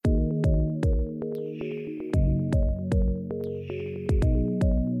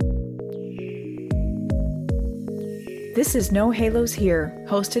This is No Halos Here,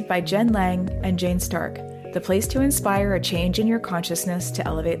 hosted by Jen Lang and Jane Stark, the place to inspire a change in your consciousness to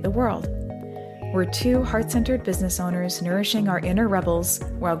elevate the world. We're two heart-centered business owners nourishing our inner rebels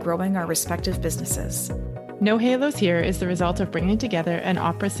while growing our respective businesses. No Halos Here is the result of bringing together an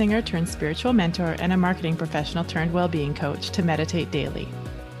opera singer turned spiritual mentor and a marketing professional turned well-being coach to meditate daily.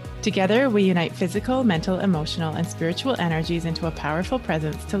 Together, we unite physical, mental, emotional, and spiritual energies into a powerful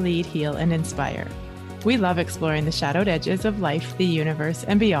presence to lead, heal, and inspire. We love exploring the shadowed edges of life, the universe,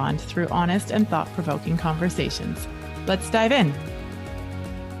 and beyond through honest and thought-provoking conversations. Let's dive in.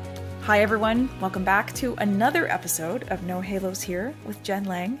 Hi, everyone. Welcome back to another episode of No Halos Here with Jen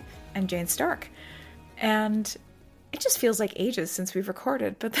Lang and Jane Stark. And it just feels like ages since we've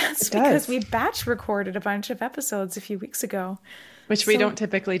recorded, but that's because we batch recorded a bunch of episodes a few weeks ago. Which we don't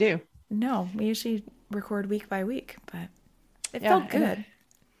typically do. No, we usually record week by week, but it felt good.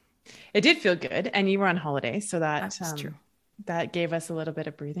 It did feel good. And you were on holiday, so that's true. That gave us a little bit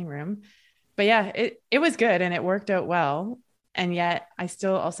of breathing room. But yeah, it was good and it worked out well. And yet I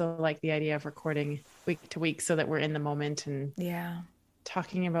still also like the idea of recording week to week so that we're in the moment and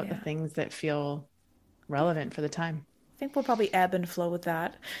talking about the things that feel relevant for the time. I think we'll probably ebb and flow with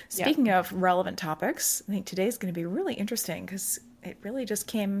that. Speaking of relevant topics, I think today's going to be really interesting because it really just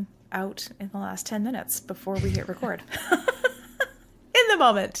came out in the last 10 minutes before we hit record. In the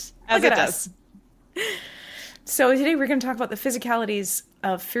moment. As Look it at does. us. So today we're going to talk about the physicalities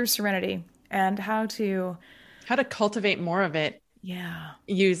of fierce serenity and how to cultivate more of it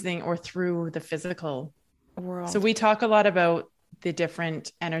using or through the physical world. So we talk a lot about the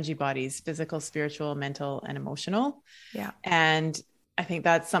different energy bodies, physical, spiritual, mental, and emotional. Yeah. And I think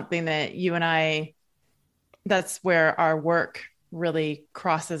that's something that you and I, that's where our work really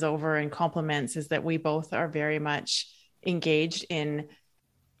crosses over and complements, is that we both are very much engaged in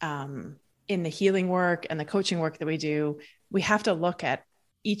the healing work and the coaching work that we do. We have to look at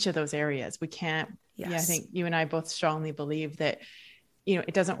each of those areas. We can't, I think you and I both strongly believe that,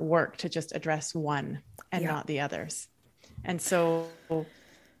 it doesn't work to just address one and not the others. And so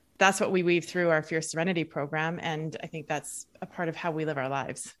that's what we weave through our Fierce Serenity program. And I think that's a part of how we live our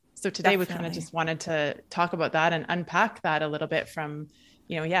lives. So today we kind of just wanted to talk about that and unpack that a little bit from,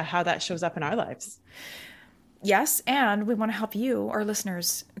 how that shows up in our lives. Yes. And we want to help you, our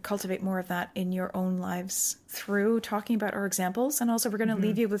listeners, cultivate more of that in your own lives through talking about our examples. And also we're going to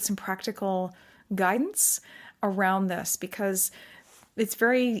leave you with some practical guidance around this, because it's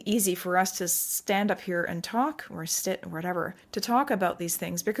very easy for us to stand up here and talk or sit or whatever to talk about these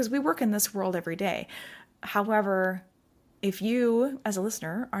things because we work in this world every day. However, if you as a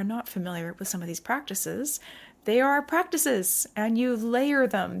listener are not familiar with some of these practices, they are practices and you layer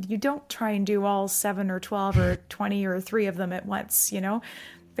them. You don't try and do all 7 or 12 or 20 or 3 of them at once,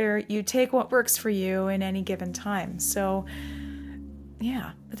 you take what works for you in any given time. So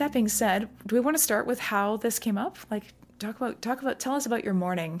with that being said, do we want to start with how this came up? Tell us about your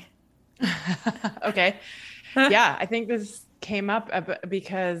morning. Okay. Yeah. I think this came up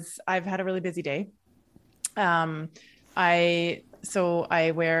because I've had a really busy day. I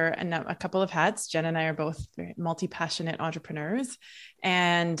wear a couple of hats. Jen and I are both very multi-passionate entrepreneurs.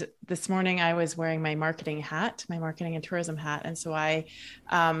 And this morning I was wearing my marketing and tourism hat. And so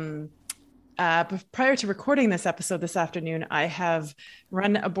prior to recording this episode this afternoon, I have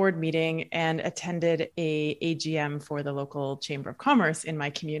run a board meeting and attended a AGM for the local Chamber of Commerce in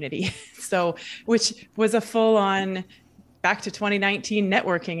my community. Which was a full-on back to 2019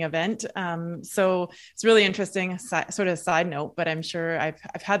 networking event. So it's really interesting, sort of side note, but I'm sure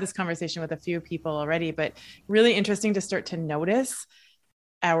I've had this conversation with a few people already, but really interesting to start to notice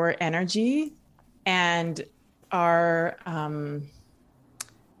our energy and our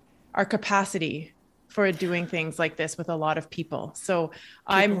capacity for doing things like this with a lot of people. So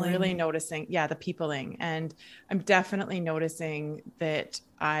I'm really noticing, the peopling, and I'm definitely noticing that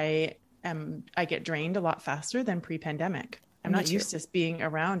I get drained a lot faster than pre-pandemic. I'm not used to being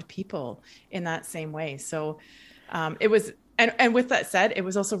around people in that same way. So it was, and with that said, it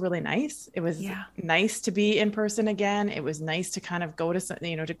was also really nice. It was nice to be in person again. It was nice to kind of go to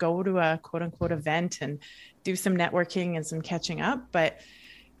something, to go to a quote unquote event and do some networking and some catching up. But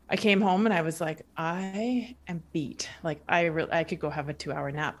I came home and I was like, I am beat. Like I could go have a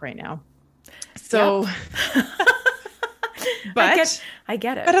 2-hour nap right now. So, but I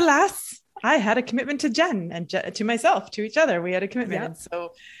get it. But alas, I had a commitment to Jen and to myself, to each other. We had a commitment. Yep. And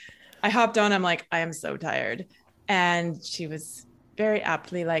so I hopped on. I'm like, I am so tired. And she was very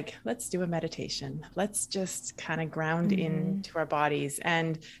aptly like, let's do a meditation. Let's just kind of ground into our bodies.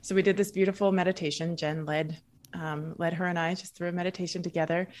 And so we did this beautiful meditation. Jen led her and I just through a meditation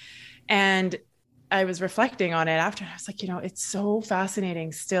together. And I was reflecting on it after, and I was like, it's so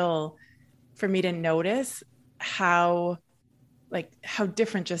fascinating still for me to notice how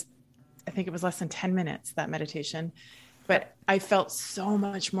different, just, I think it was less than 10 minutes, that meditation, but I felt so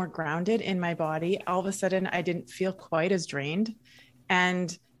much more grounded in my body. All of a sudden, I didn't feel quite as drained.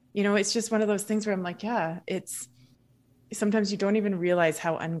 And, it's just one of those things where I'm like, yeah, it's sometimes you don't even realize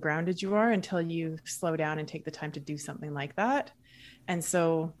how ungrounded you are until you slow down and take the time to do something like that. And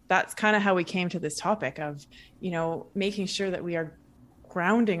so that's kind of how we came to this topic of, making sure that we are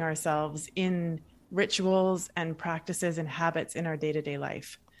grounding ourselves in rituals and practices and habits in our day-to-day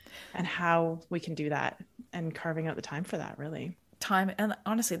life, and how we can do that, and carving out the time for that, really. Time. And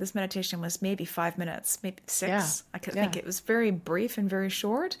honestly, this meditation was maybe 5 minutes, maybe six. Yeah. I could think it was very brief and very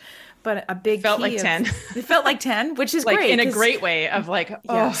short, but a big felt key like 10. It felt like 10, which is like great. In a great way of like,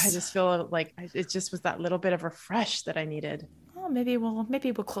 yes. I just feel like it just was that little bit of refresh that I needed. Oh, maybe we'll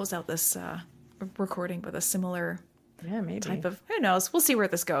close out this recording with a similar type of, who knows, we'll see where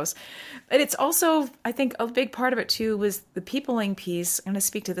this goes. But it's also, I think a big part of it too was the peopling piece. I'm going to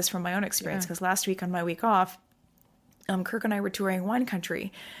speak to this from my own experience, because last week on my week off, Kirk and I were touring wine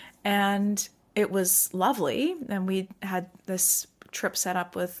country, and it was lovely. And we had this trip set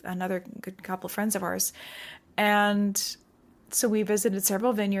up with another good couple of friends of ours. And so we visited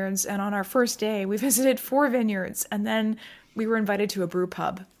several vineyards. And on our first day, we visited 4 vineyards. And then we were invited to a brew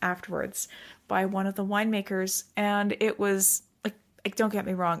pub afterwards by one of the winemakers. And it was like, don't get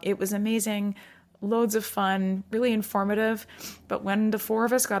me wrong, it was amazing. Loads of fun, really informative. But when the 4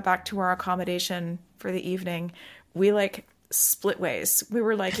 of us got back to our accommodation for the evening, we split ways. We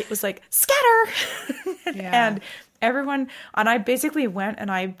were it was scatter. And everyone, and I basically went and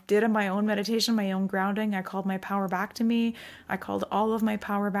I did my own meditation, my own grounding. I called my power back to me. I called all of my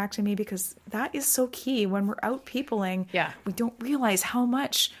power back to me, because that is so key when we're out peopling. Yeah. We don't realize how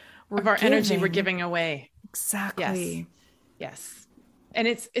much of our energy we're giving away. Exactly. Yes. And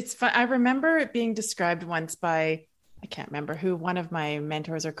it's fun. I remember it being described once by, I can't remember who, one of my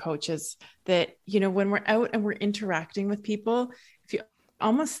mentors or coaches, that, when we're out and we're interacting with people, if you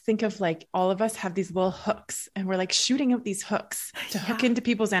almost think of all of us have these little hooks, and we're shooting out these hooks to hook into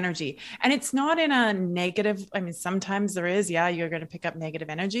people's energy. And it's not in a negative, I mean, sometimes there is, you're going to pick up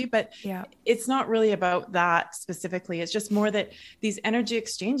negative energy, but it's not really about that specifically. It's just more that these energy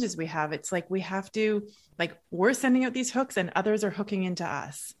exchanges we have, it's we have to, we're sending out these hooks and others are hooking into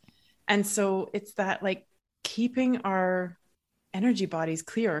us. And so it's that keeping our energy bodies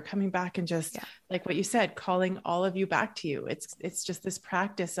clear, coming back and just like what you said, calling all of you back to you. It's just this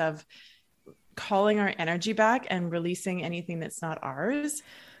practice of calling our energy back and releasing anything that's not ours,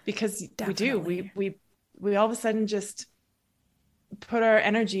 because we all of a sudden just put our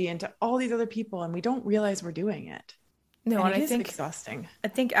energy into all these other people and we don't realize we're doing it. No, and I think exhausting. I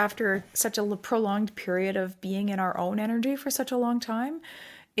think after such a prolonged period of being in our own energy for such a long time,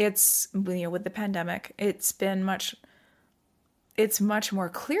 it's, with the pandemic, it's much more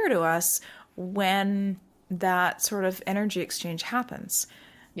clear to us when that sort of energy exchange happens.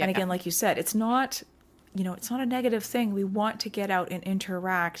 And again, like you said, it's not a negative thing. We want to get out and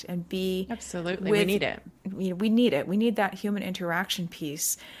interact and be. Absolutely. We need it. We need it. We need that human interaction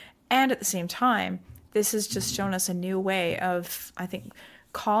piece. And at the same time, this has just shown us a new way of, I think,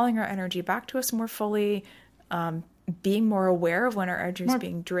 calling our energy back to us more fully, being more aware of when our energy is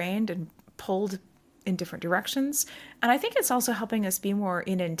being drained and pulled in different directions. And I think it's also helping us be more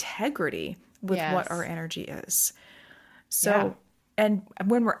in integrity with what our energy is. So, and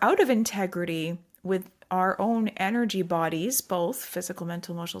when we're out of integrity with our own energy bodies, both physical,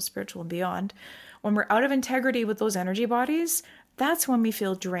 mental, emotional, spiritual, and beyond, when we're out of integrity with those energy bodies, that's when we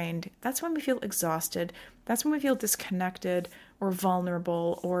feel drained. That's when we feel exhausted. That's when we feel disconnected or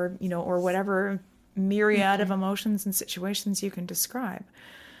vulnerable, or, or whatever myriad of emotions and situations you can describe.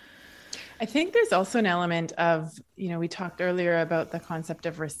 I think there's also an element of, we talked earlier about the concept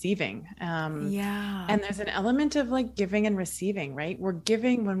of receiving. And there's an element of giving and receiving, right? We're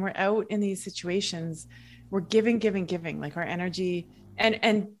giving when we're out in these situations, we're giving, our energy,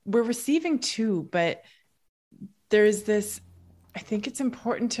 and we're receiving too. But there's this, I think it's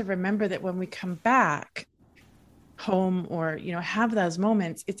important to remember that when we come back home or, have those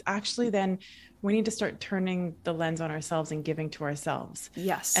moments, it's actually then we need to start turning the lens on ourselves and giving to ourselves.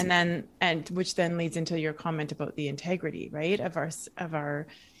 Yes. And which then leads into your comment about the integrity, right? Of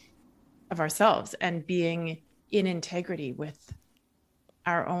ourselves, and being in integrity with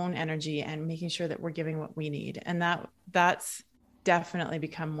our own energy and making sure that we're giving what we need. And that's definitely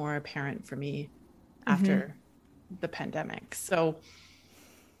become more apparent for me after the pandemic. So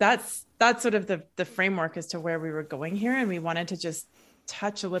that's sort of the framework as to where we were going here. And we wanted to just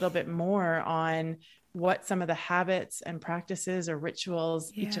touch a little bit more on what some of the habits and practices or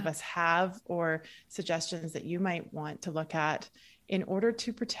rituals each of us have, or suggestions that you might want to look at in order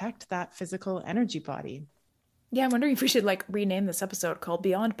to protect that physical energy body. Yeah, I'm wondering if we should like rename this episode called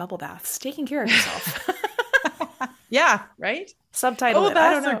Beyond Bubble Baths, Taking Care of Yourself. Yeah, right? Subtitle Bubble it.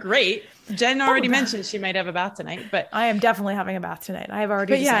 I don't baths know. are great. Jen already mentioned she might have a bath tonight, but I am definitely having a bath tonight. I have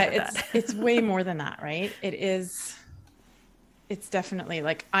already decided that. It's way more than that, right? It's definitely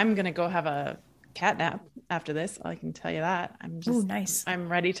like, I'm going to go have a cat nap after this. I can tell you that. Ooh, nice. I'm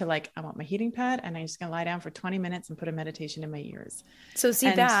ready to like, I want my heating pad and I'm just going to lie down for 20 minutes and put a meditation in my ears. So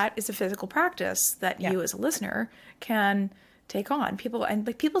see, that is a physical practice that you as a listener can take on. People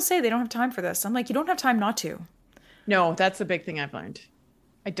say they don't have time for this. I'm like, you don't have time not to. No, that's the big thing I've learned.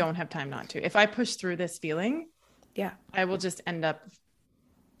 I don't have time not to. If I push through this feeling, I will just end up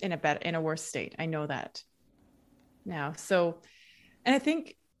in a worse state. I know that now. So, and I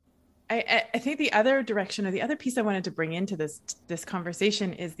think the other direction, or the other piece I wanted to bring into this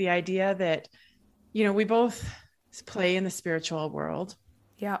conversation, is the idea that, you know, we both play in the spiritual world.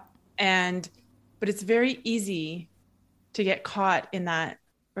 Yeah. But it's very easy to get caught in that,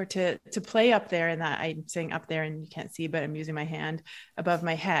 or to play up there in that. I'm saying up there and you can't see, but I'm using my hand above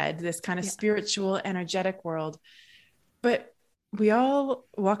my head, this kind of spiritual, energetic world. But we all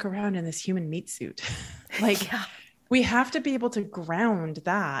walk around in this human meat suit. We have to be able to ground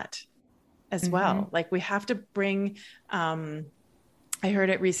that as well. Like we have to bring, I heard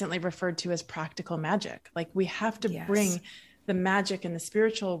it recently referred to as practical magic. Like we have to bring the magic in the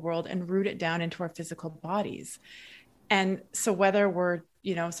spiritual world and root it down into our physical bodies. And so whether we're,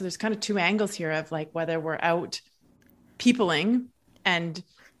 you know, so there's kind of two angles here of like, whether we're out peopling and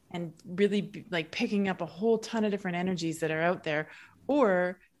really like picking up a whole ton of different energies that are out there,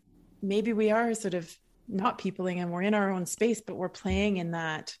 or maybe we are sort of not peopling and we're in our own space, but we're playing in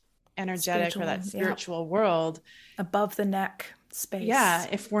that energetic or that spiritual world, above the neck space. Yeah.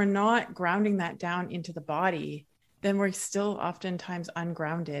 If we're not grounding that down into the body, then we're still oftentimes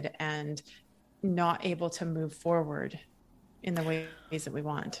ungrounded and not able to move forward in the ways that we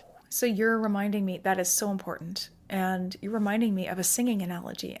want. So you're reminding me, that is so important. And you're reminding me of a singing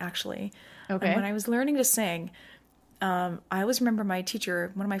analogy, actually. Okay. And when I was learning to sing, I always remember my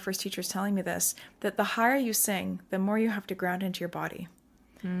teacher, one of my first teachers, telling me this, that the higher you sing, the more you have to ground into your body.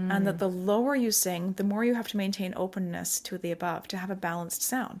 And that the lower you sing, the more you have to maintain openness to the above to have a balanced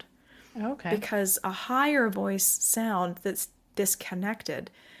sound. Okay. Because a higher voice sound that's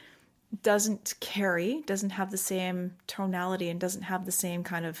disconnected doesn't have the same tonality and doesn't have the same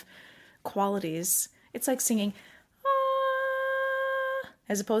kind of qualities. It's like singing ah,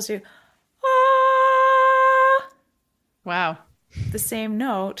 as opposed to ah. Wow. The same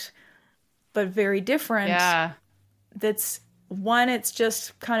note, but very different. Yeah. That's one, it's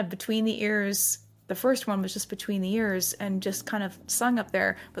just kind of between the ears. The first one was just between the ears and just kind of sung up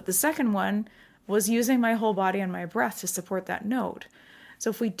there. But the second one was using my whole body and my breath to support that note. So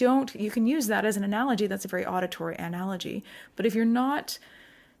if we don't, you can use that as an analogy. That's a very auditory analogy. But if you're not,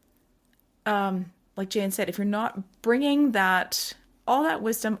 like Jane said, if you're not bringing that, all that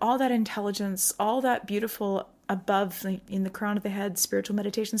wisdom, all that intelligence, all that beautiful above in the crown of the head spiritual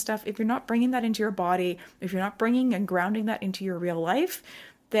meditation stuff, if you're not bringing that into your body, if you're not bringing and grounding that into your real life,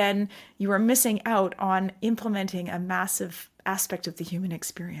 then you are missing out on implementing a massive aspect of the human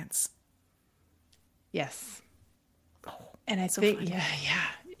experience. Yes. And I think,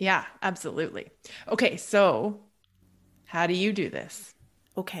 yeah, absolutely. Okay. So how do you do this?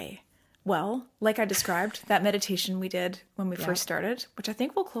 Okay. Well, like I described, that meditation we did when we first started, which I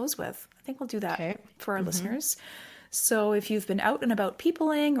think we'll close with. I think we'll do that for our listeners. So if you've been out and about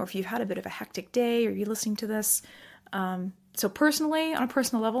peopling, or if you've had a bit of a hectic day, or you're listening to this, so personally, on a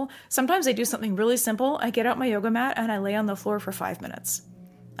personal level, sometimes I do something really simple. I get out my yoga mat and I lay on the floor for 5 minutes.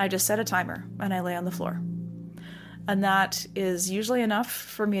 I just set a timer and I lay on the floor. And that is usually enough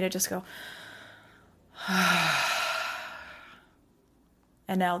for me to just go,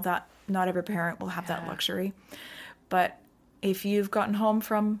 and now that not every parent will have that luxury. But if you've gotten home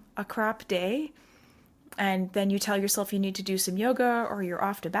from a crap day and then you tell yourself you need to do some yoga, or you're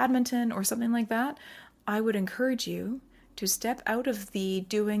off to badminton or something like that, I would encourage you to step out of the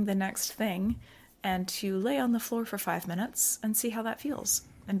doing the next thing and to lay on the floor for 5 minutes and see how that feels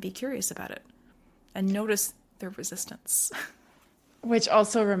and be curious about it and notice their resistance. Which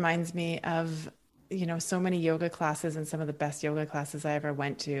also reminds me of, you know, so many yoga classes, and some of the best yoga classes I ever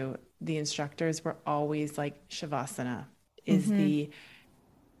went to, the instructors were always like, Shavasana is the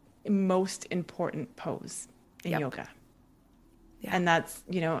most important pose in yoga. Yeah. And that's,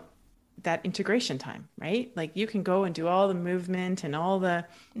 you know, that integration time, right? Like you can go and do all the movement and all the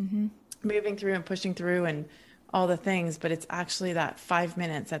moving through and pushing through and all the things, but it's actually that 5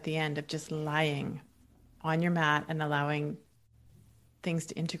 minutes at the end of just lying on your mat and allowing things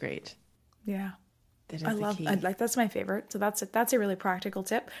to integrate. Yeah. That is the key. Like that's my favorite. So that's a really practical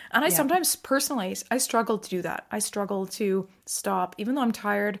tip. And I sometimes personally, I struggle to do that. I struggle to stop, even though I'm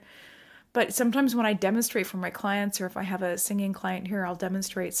tired. But sometimes when I demonstrate for my clients, or if I have a singing client here, I'll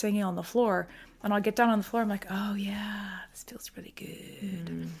demonstrate singing on the floor, and I'll get down on the floor. I'm like, oh yeah, this feels really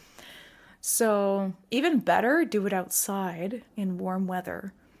good. So even better, do it outside in warm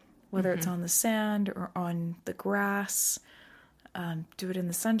weather, whether it's on the sand or on the grass. Do it in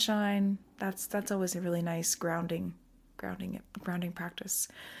the sunshine. That's always a really nice grounding practice.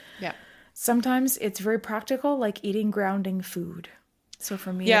 Yeah. Sometimes it's very practical, like eating grounding food. So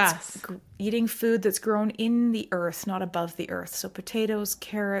for me, yes, it's eating food that's grown in the earth, not above the earth. So potatoes,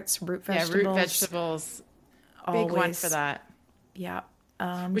 carrots, root vegetables. Yeah, root vegetables. Always. Big one for that. Yeah.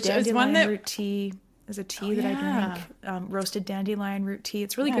 Which is one that root tea is a tea that I drink. Roasted dandelion root tea.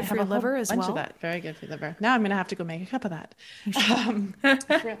 It's really good for your liver as well. Of that. Very good for your liver. Now I'm going to have to go make a cup of that.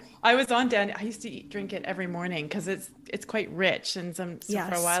 I was on I used to drink it every morning because it's quite rich, and for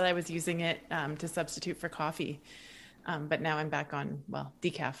a while I was using it to substitute for coffee. But now I'm back on,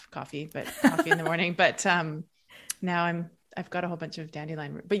 decaf coffee, but coffee in the morning. But now I've got a whole bunch of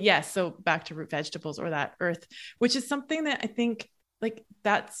dandelion root. But yes, so back to root vegetables or that earth, which is something that I think like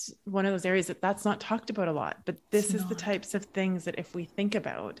that's one of those areas that's not talked about a lot. But this is the types of things that if we think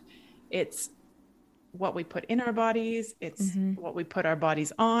about, it's what we put in our bodies, it's what we put our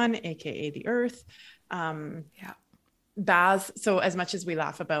bodies on, aka the earth. Baths. So as much as we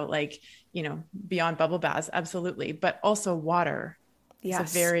laugh about beyond bubble baths, absolutely, but also water. Yes.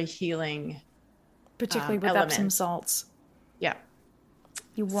 It's a very healing, particularly with Epsom salts. Yeah.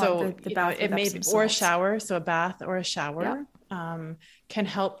 You want the bath it may be, or a shower. So a bath or a shower can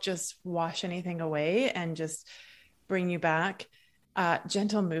help just wash anything away and just bring you back.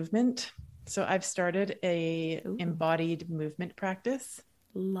 Gentle movement. So I've started a embodied movement practice.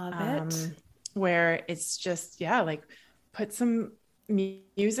 Love it. Where it's just, put some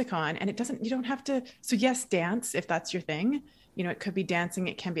music on, and you don't have to. So yes, dance if that's your thing. It could be dancing,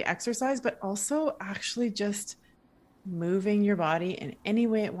 it can be exercise, but also actually just moving your body in any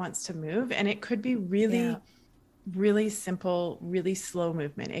way it wants to move. And it could be really, really simple, really slow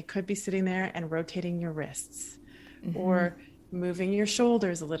movement. It could be sitting there and rotating your wrists or moving your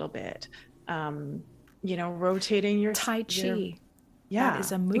shoulders a little bit. Rotating your Tai Chi. Yeah, that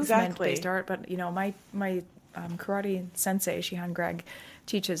is a movement-based art. But my karate sensei Shihan Greg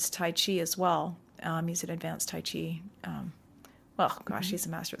teaches Tai Chi as well. He's an advanced Tai Chi. He's a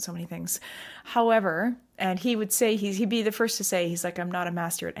master at so many things. However, and he would say he'd be the first to say he's like, I'm not a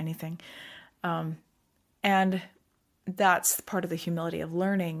master at anything, and that's part of the humility of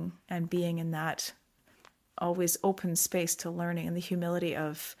learning and being in that always open space to learning, and the humility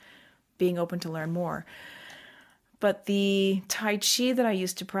of being open to learn more. But the Tai Chi that I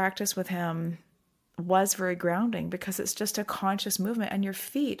used to practice with him was very grounding because it's just a conscious movement and your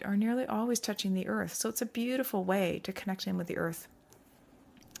feet are nearly always touching the earth. So it's a beautiful way to connect in with the earth.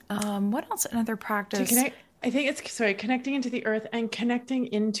 What else? Another practice? I think it's, connecting into the earth and connecting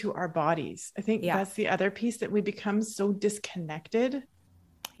into our bodies. I think that's the other piece, that we become so disconnected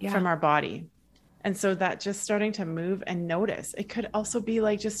from our body. And so that just starting to move and notice. It could also be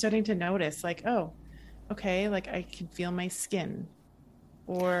like just starting to notice like, oh, okay, like I can feel my skin,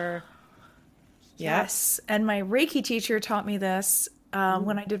 or yes. And my Reiki teacher taught me this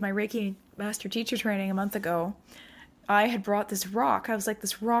when I did my Reiki master teacher training a month ago. I had brought this rock. I was like,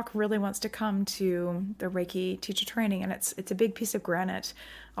 this rock really wants to come to the Reiki teacher training, and it's a big piece of granite.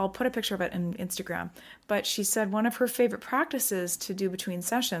 I'll put a picture of it in Instagram. But she said one of her favorite practices to do between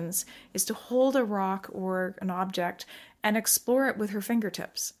sessions is to hold a rock or an object and explore it with her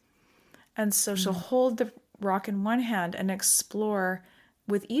fingertips. And so she'll hold the rock in one hand and explore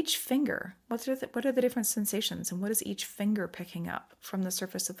with each finger. What are the different sensations, and what is each finger picking up from the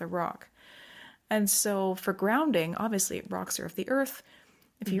surface of the rock? And so for grounding, obviously rocks are of the earth.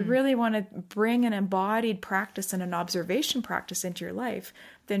 If you really want to bring an embodied practice and an observation practice into your life,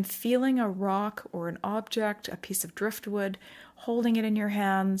 then feeling a rock or an object, a piece of driftwood, holding it in your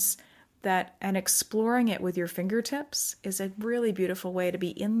hands, and exploring it with your fingertips is a really beautiful way to be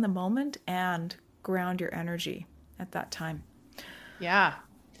in the moment and ground your energy at that time. Yeah.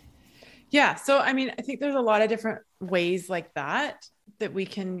 Yeah. So, I mean, I think there's a lot of different ways like that we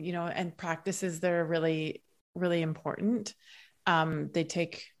can, and practices that are really, really important. They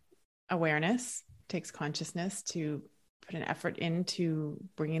take awareness, takes consciousness to put an effort into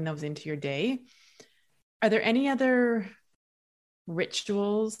bringing those into your day. Are there any other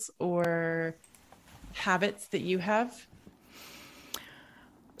rituals or habits that you have?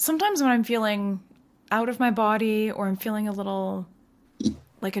 Sometimes when I'm feeling out of my body or I'm feeling a little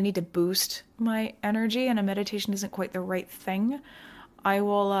like I need to boost my energy and a meditation isn't quite the right thing, I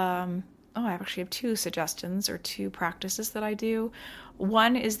will, I actually have two suggestions or two practices that I do.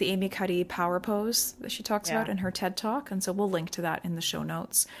 One is the Amy Cuddy power pose that she talks about in her TED Talk. And so we'll link to that in the show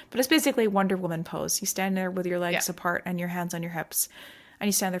notes. But it's basically Wonder Woman pose. You stand there with your legs apart and your hands on your hips. And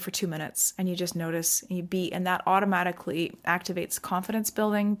you stand there for 2 minutes and you just notice and you be, and that automatically activates confidence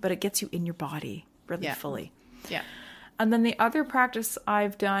building, but it gets you in your body really fully. Yeah. And then the other practice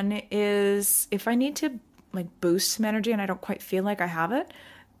I've done is if I need to like boost some energy and I don't quite feel like I have it,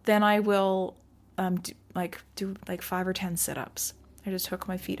 then I will do 5 or 10 sit-ups. I just hook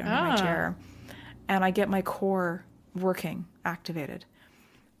my feet under my chair and I get my core working, activated.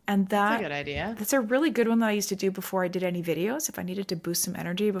 And that's a good idea. That's a really good one that I used to do before I did any videos. If I needed to boost some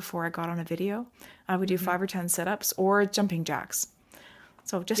energy before I got on a video, I would do 5 or 10 sit-ups or jumping jacks.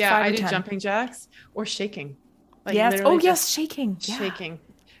 So just 5 or 10. I do jumping jacks or shaking. Like yes. Oh, yes. Shaking. Yeah. Shaking.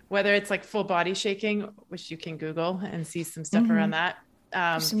 Whether it's like full body shaking, which you can Google and see some stuff around that.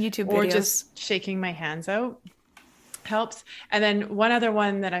 Some YouTube videos. Or just shaking my hands out helps. And then one other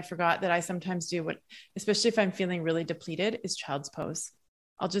one that I forgot that I sometimes do, especially if I'm feeling really depleted, is child's pose.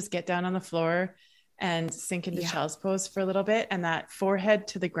 I'll just get down on the floor and sink into child's pose for a little bit. And that forehead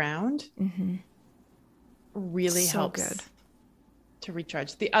to the ground really helps. Good. To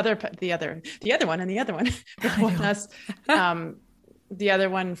recharge. The other one. The other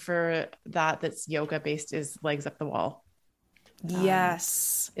one for that's yoga based is legs up the wall.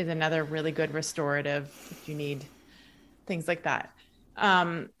 Yes. Is another really good restorative if you need things like that.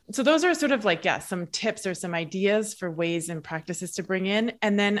 So those are sort of like, some tips or some ideas for ways and practices to bring in.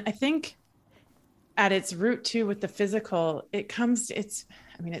 And then I think at its root too, with the physical, it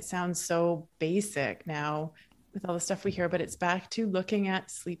sounds so basic now with all the stuff we hear, but it's back to looking at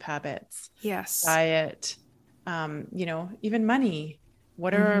sleep habits, diet, even money.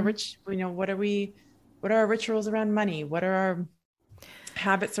 What are our rituals around money? What are our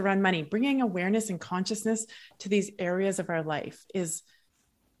habits around money? Bringing awareness and consciousness to these areas of our life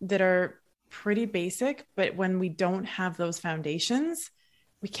that are pretty basic, but when we don't have those foundations,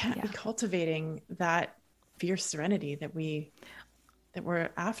 we can't be cultivating that fierce serenity that we're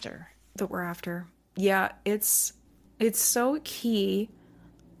after. Yeah, it's so key.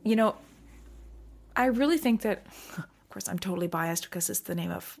 I really think that, of course, I'm totally biased because it's the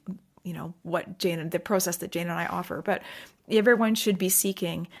name of, the process that Jane and I offer, but everyone should be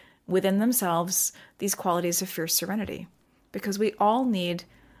seeking within themselves these qualities of fierce serenity, because we all need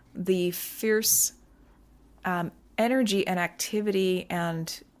the fierce energy and activity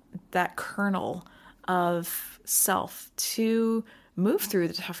and that kernel of self to move through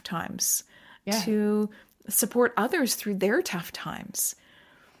the tough times. To support others through their tough times.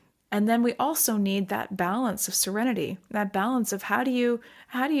 And then we also need that balance of serenity, that balance of how do you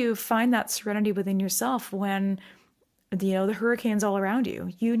find that serenity within yourself when, the hurricane's all around you.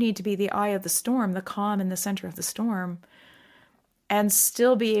 You need to be the eye of the storm, the calm in the center of the storm, and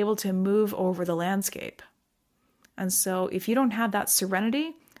still be able to move over the landscape. And so if you don't have that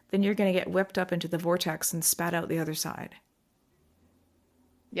serenity, then you're going to get whipped up into the vortex and spat out the other side.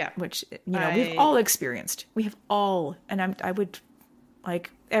 Yeah, which we've all experienced. We have all, and I'm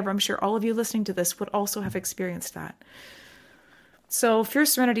sure all of you listening to this would also have experienced that. So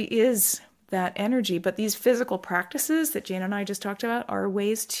fierce serenity is that energy, but these physical practices that Jane and I just talked about are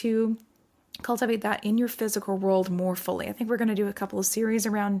ways to cultivate that in your physical world more fully. I think we're going to do a couple of series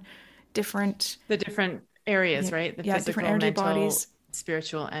around the different areas, right? The physical, different energy mental, bodies,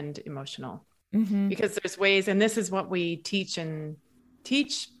 spiritual, and emotional. Because there's ways, and this is what we teach. I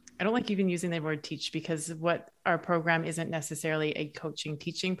don't like even using the word teach, because what our program isn't necessarily a coaching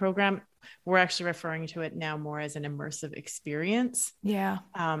teaching program. We're actually referring to it now more as an immersive experience. Yeah.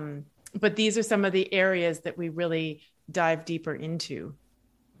 But these are some of the areas that we really dive deeper into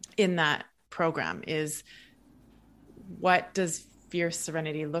in that program. Is what does fierce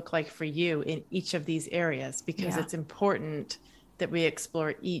serenity look like for you in each of these areas? Because it's important that we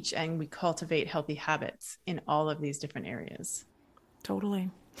explore each and we cultivate healthy habits in all of these different areas. Totally.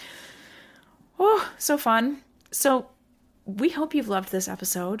 Oh, so fun. So we hope you've loved this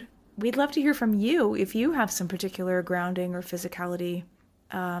episode. We'd love to hear from you if you have some particular grounding or physicality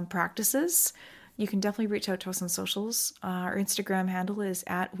practices. You can definitely reach out to us on socials. Our Instagram handle is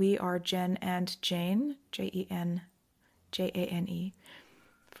 @wearejenandjane, JENJANE,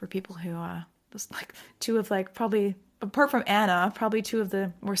 for people who just like two of probably apart from Anna, probably two of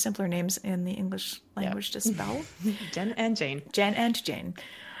the more simpler names in the English language to spell. Jen and Jane. Jen and Jane.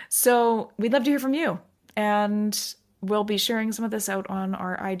 So we'd love to hear from you. And we'll be sharing some of this out on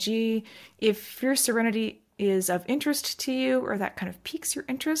our IG. If your Serenity is of interest to you or that kind of piques your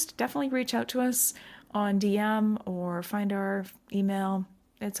interest, definitely reach out to us on DM or find our email.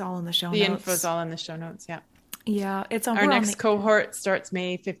 It's all in the show notes. The info's all in the show notes, yeah. Yeah, it's on our next cohort starts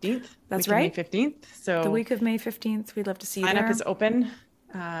May 15th. That's right. May 15th. So the week of May 15th, we'd love to see you. Sign up is open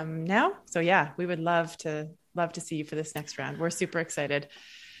now. So yeah, we would love to see you for this next round. We're super excited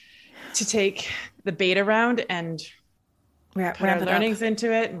to take the beta round and put our learnings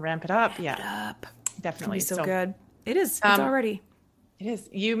into it and ramp it up. Definitely. It's so good. It is. It's already. It is.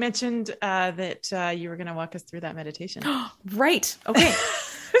 You mentioned that you were going to walk us through that meditation. Right. Okay.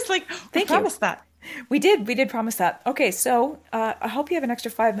 It's like, we promised that. We did promise that. Okay, so I hope you have an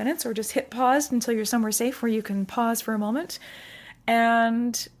extra 5 minutes, or just hit pause until you're somewhere safe where you can pause for a moment.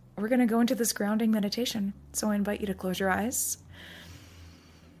 And we're going to go into this grounding meditation. So I invite you to close your eyes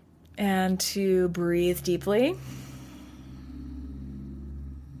and to breathe deeply.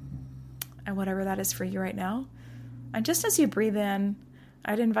 And whatever that is for you right now. And just as you breathe in,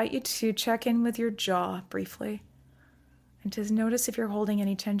 I'd invite you to check in with your jaw briefly. And to notice if you're holding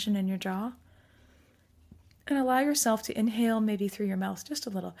any tension in your jaw. And allow yourself to inhale maybe through your mouth, just a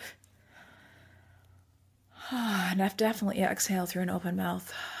little. And definitely exhale through an open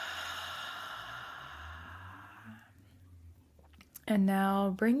mouth. And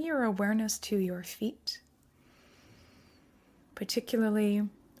now bring your awareness to your feet, particularly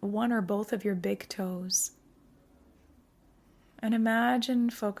one or both of your big toes. And imagine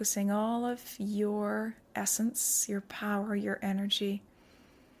focusing all of your essence, your power, your energy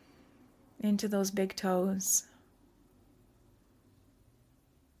into those big toes.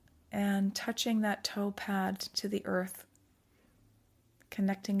 And touching that toe pad to the earth.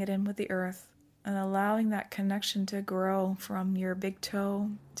 Connecting it in with the earth. And allowing that connection to grow from your big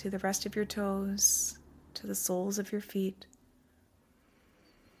toe to the rest of your toes, to the soles of your feet.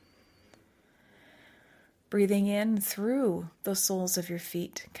 Breathing in through the soles of your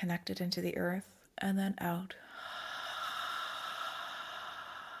feet, connected into the earth, and then out.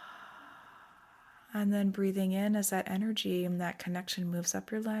 And then breathing in as that energy and that connection moves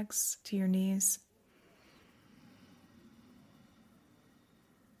up your legs to your knees.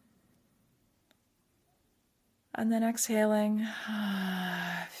 And then exhaling,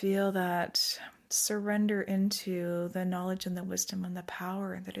 feel that surrender into the knowledge and the wisdom and the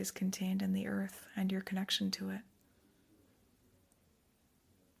power that is contained in the earth and your connection to it.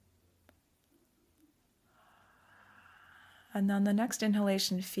 And on the next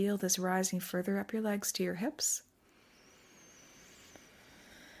inhalation, feel this rising further up your legs to your hips,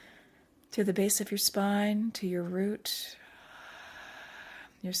 to the base of your spine, to your root,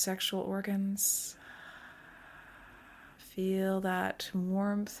 your sexual organs. Feel that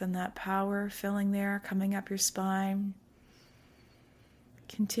warmth and that power filling there, coming up your spine.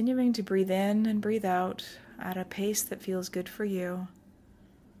 Continuing to breathe in and breathe out at a pace that feels good for you.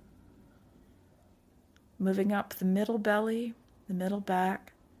 Moving up the middle belly, the middle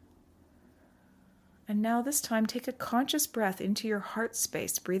back. And now this time, take a conscious breath into your heart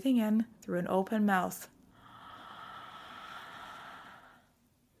space, breathing in through an open mouth.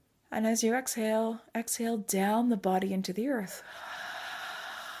 And as you exhale, exhale down the body into the earth.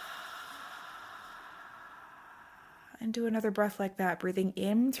 And do another breath like that, breathing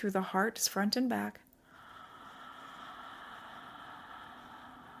in through the heart, front and back.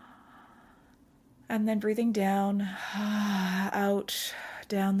 And then breathing down, out,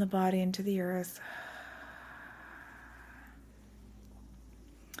 down the body into the earth.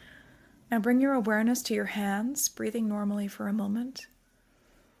 Now bring your awareness to your hands, breathing normally for a moment.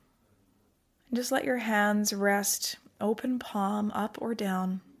 And just let your hands rest, open palm up or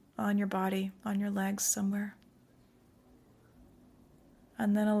down on your body, on your legs somewhere.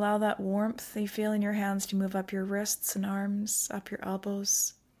 And then allow that warmth you feel in your hands to move up your wrists and arms, up your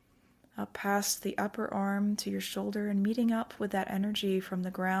elbows, up past the upper arm to your shoulder, and meeting up with that energy from the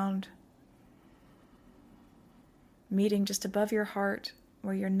ground. Meeting just above your heart,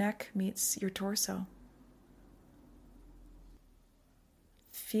 where your neck meets your torso.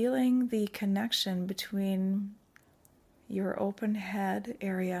 Feeling the connection between your open head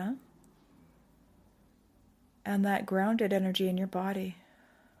area and that grounded energy in your body.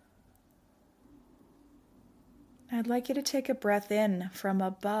 I'd like you to take a breath in from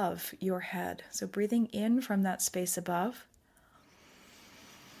above your head. So breathing in from that space above.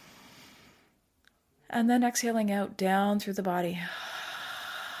 And then exhaling out down through the body.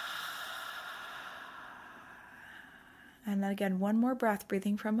 And then again, one more breath,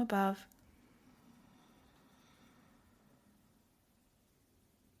 breathing from above.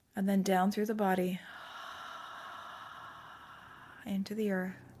 And then down through the body, into the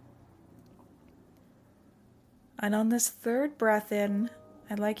earth. And on this third breath in,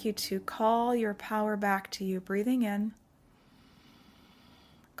 I'd like you to call your power back to you, breathing in,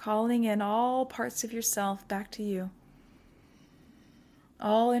 calling in all parts of yourself back to you.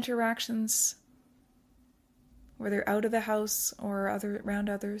 All interactions, whether out of the house or around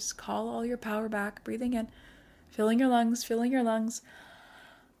others, call all your power back, breathing in, filling your lungs,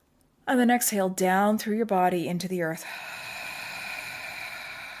 and then exhale down through your body into the earth.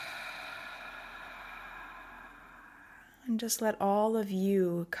 And just let all of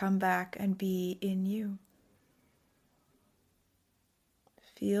you come back and be in you.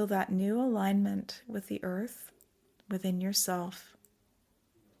 Feel that new alignment with the earth within yourself,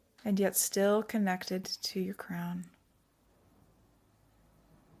 and yet still connected to your crown.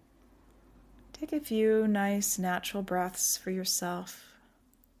 Take a few nice natural breaths for yourself.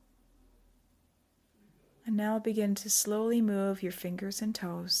 And now begin to slowly move your fingers and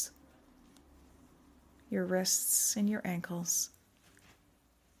toes, your wrists and your ankles.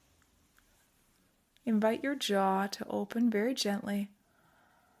 Invite your jaw to open very gently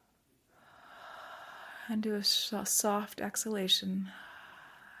and do a soft exhalation.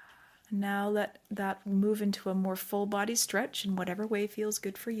 And now let that move into a more full body stretch in whatever way feels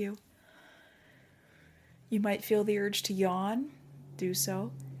good for you. You might feel the urge to yawn. Do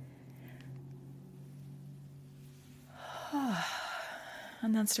so.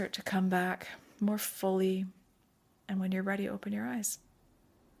 And then start to come back more fully. And when you're ready, open your eyes.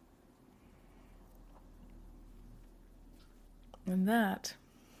 And that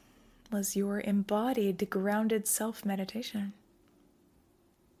was your embodied, grounded self meditation.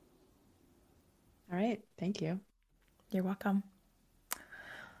 All right. Thank you. You're welcome.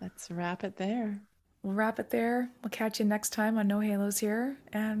 Let's wrap it there. We'll wrap it there. We'll catch you next time on No Halos here.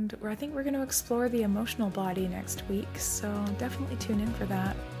 And I think we're going to explore the emotional body next week. So definitely tune in for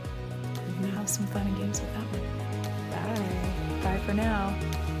that. And have some fun and games with that one. Bye. Bye for now.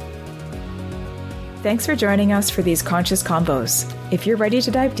 Thanks for joining us for these conscious combos. If you're ready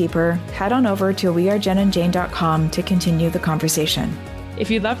to dive deeper, head on over to wearejenandjane.com to continue the conversation. If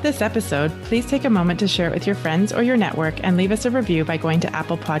you loved this episode, please take a moment to share it with your friends or your network and leave us a review by going to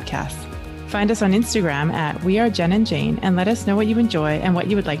Apple Podcasts. Find us on Instagram at wearejenandjane and let us know what you enjoy and what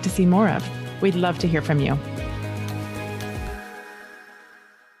you would like to see more of. We'd love to hear from you.